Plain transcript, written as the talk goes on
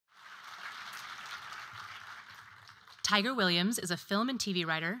Tiger Williams is a film and TV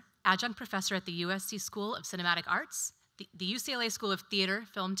writer, adjunct professor at the USC School of Cinematic Arts, the UCLA School of Theater,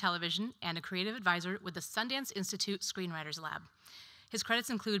 Film, Television, and a creative advisor with the Sundance Institute Screenwriters Lab. His credits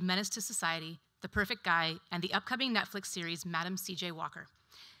include Menace to Society, The Perfect Guy, and the upcoming Netflix series Madam C.J. Walker.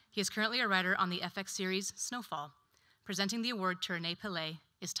 He is currently a writer on the FX series Snowfall. Presenting the award to Renee Pillai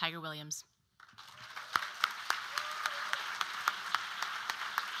is Tiger Williams.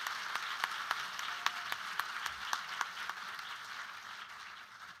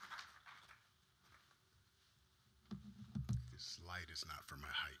 This light is not for my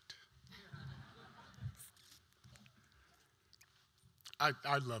height.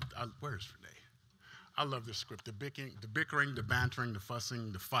 Where's Renee? I love this script. The bickering, the bantering, the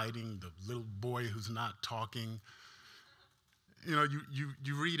fussing, the fighting, the little boy who's not talking. You know,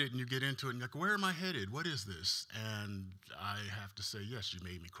 you read it and you get into it and you're like, where am I headed? What is this? And I have to say, yes, you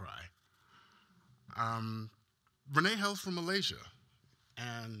made me cry. Renee hails from Malaysia.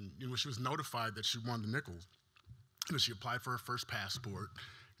 And when she was notified that she won the Nicholl, she applied for her first passport,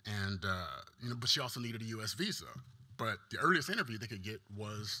 and but she also needed a U.S. visa. But the earliest interview they could get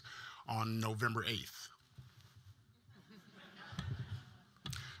was on November 8th.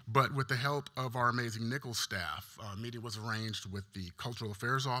 But with the help of our amazing Nicholl staff, a meeting was arranged with the Cultural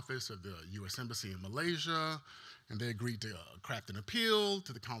Affairs Office of the U.S. Embassy in Malaysia, and they agreed to craft an appeal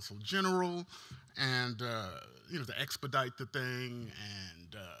to the Consul General, and to expedite the thing.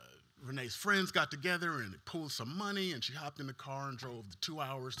 And Renee's friends got together and pulled some money, and she hopped in the car and drove the 2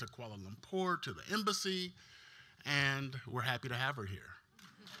 hours to Kuala Lumpur to the embassy, and we're happy to have her here.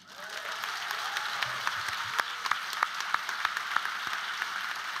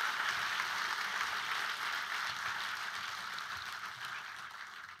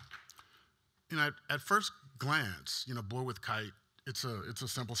 At first glance, Boy with Kite, it's a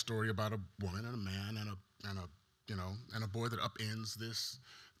simple story about a woman and a man and a boy that upends this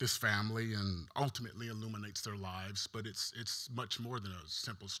family and ultimately illuminates their lives. But it's much more than a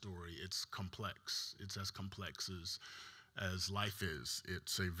simple story. It's complex. It's as complex as life is.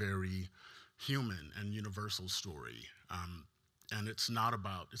 It's a very human and universal story. And it's not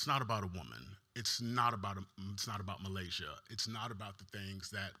about a woman. It's not about Malaysia. It's not about the things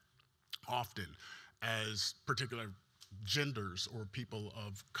that often as particular genders or people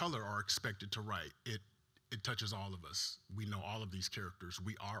of color are expected to write. It touches all of us. We know all of these characters.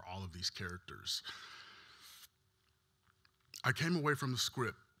 We are all of these characters. I came away from the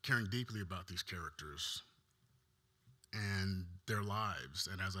script caring deeply about these characters and their lives.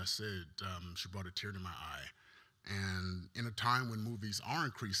 And as I said, she brought a tear to my eye. And in a time when movies are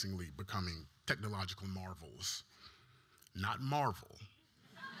increasingly becoming technological marvels, not Marvel,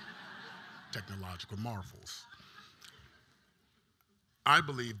 technological marvels, I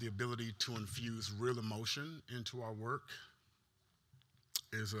believe the ability to infuse real emotion into our work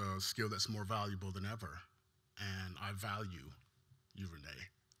is a skill that's more valuable than ever. And I value you, Renee,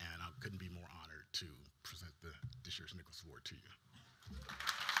 and I couldn't be more honored to present this year's Nicholl Award to you.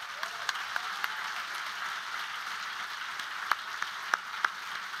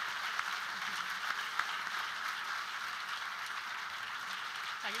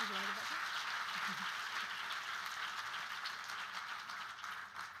 Tiger, do you want to give that to me?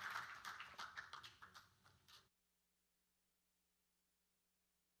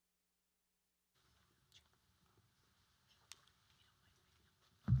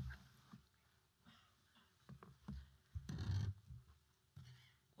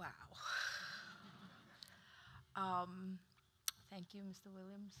 Wow. Thank you, Mr.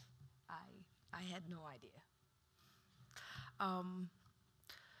 Williams. I had no idea.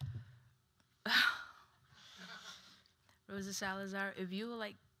 Rosa Salazar, if you were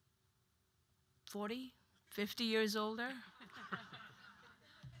like 40, 50 years older,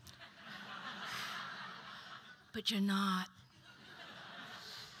 but you're not.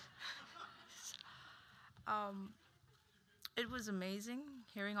 It was amazing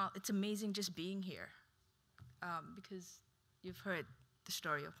hearing it's amazing just being here, because you've heard the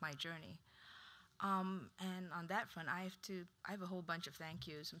story of my journey. And on that front, I have a whole bunch of thank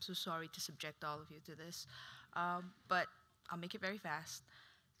yous. I'm so sorry to subject all of you to this, but I'll make it very fast.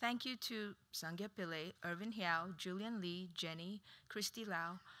 Thank you to Sangya Pillai, Irvin Hiao, Julian Lee, Jenny, Christy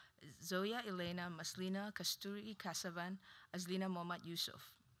Lau, Zoya Elena, Maslina, Kasturi Kasavan, Azlina Mohammad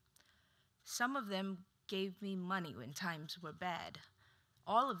Yusuf. Some of them gave me money when times were bad.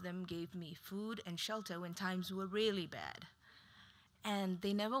 All of them gave me food and shelter when times were really bad. And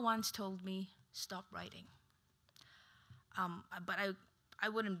they never once told me, stop writing. But I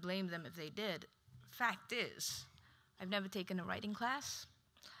wouldn't blame them if they did. Fact is, I've never taken a writing class.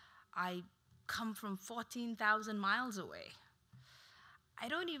 I come from 14,000 miles away. I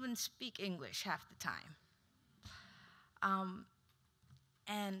don't even speak English half the time.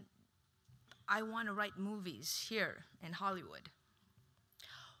 And I want to write movies here in Hollywood.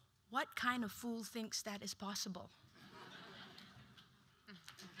 What kind of fool thinks that is possible?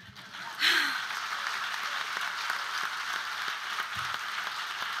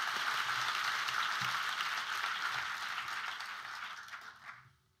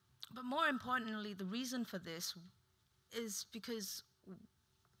 But more importantly, the reason for this is because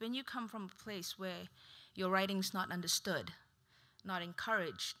when you come from a place where your writing's not understood, not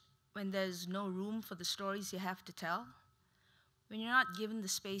encouraged, when there's no room for the stories you have to tell, when you're not given the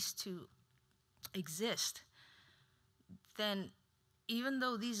space to exist, then even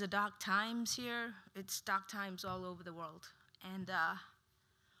though these are dark times here, it's dark times all over the world. And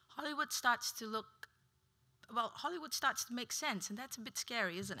Hollywood starts to make sense, and that's a bit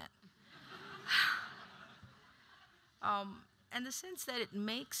scary, isn't it? And the sense that it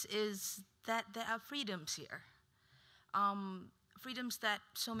makes is that there are freedoms here. Freedoms that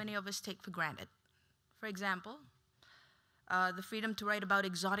so many of us take for granted. For example, the freedom to write about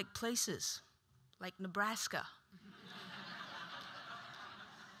exotic places, like Nebraska.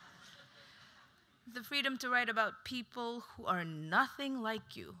 The freedom to write about people who are nothing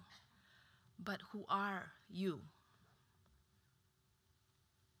like you, but who are you.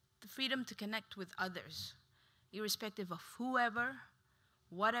 The freedom to connect with others, irrespective of whoever,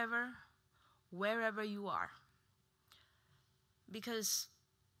 whatever, wherever you are. Because,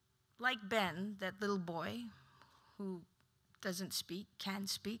 like Ben, that little boy who doesn't speak, can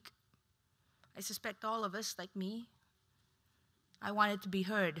speak, I suspect all of us, like me, I wanted to be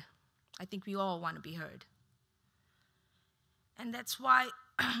heard. I think we all want to be heard. And that's why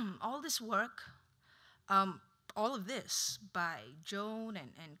all this work, all of this by Joan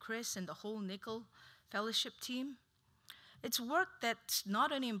and Chris and the whole Nicholl fellowship team, it's work that's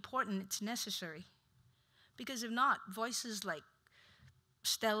not only important, it's necessary. Because if not, voices like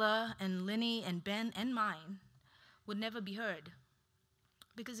Stella and Linny and Ben and mine would never be heard.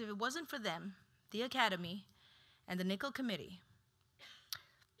 Because if it wasn't for them, the Academy and the Nicholl Committee,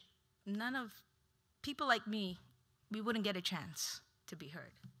 none of people like me, we wouldn't get a chance to be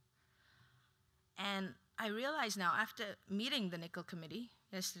heard. And I realize now, after meeting the Nicholl Committee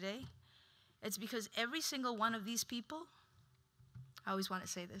yesterday, it's because every single one of these people, I always want to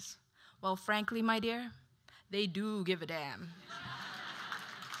say this, well, frankly, my dear, they do give a damn.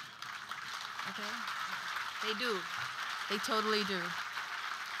 Okay? They do. They totally do.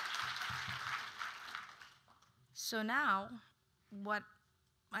 So now, what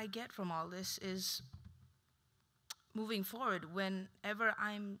I get from all this is, moving forward, whenever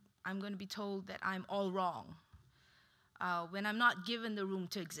I'm going to be told that I'm all wrong, when I'm not given the room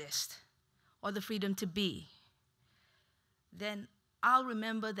to exist or the freedom to be, then I'll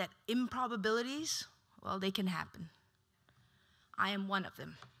remember that improbabilities, well, they can happen. I am one of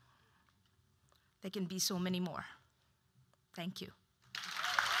them. There can be so many more. Thank you.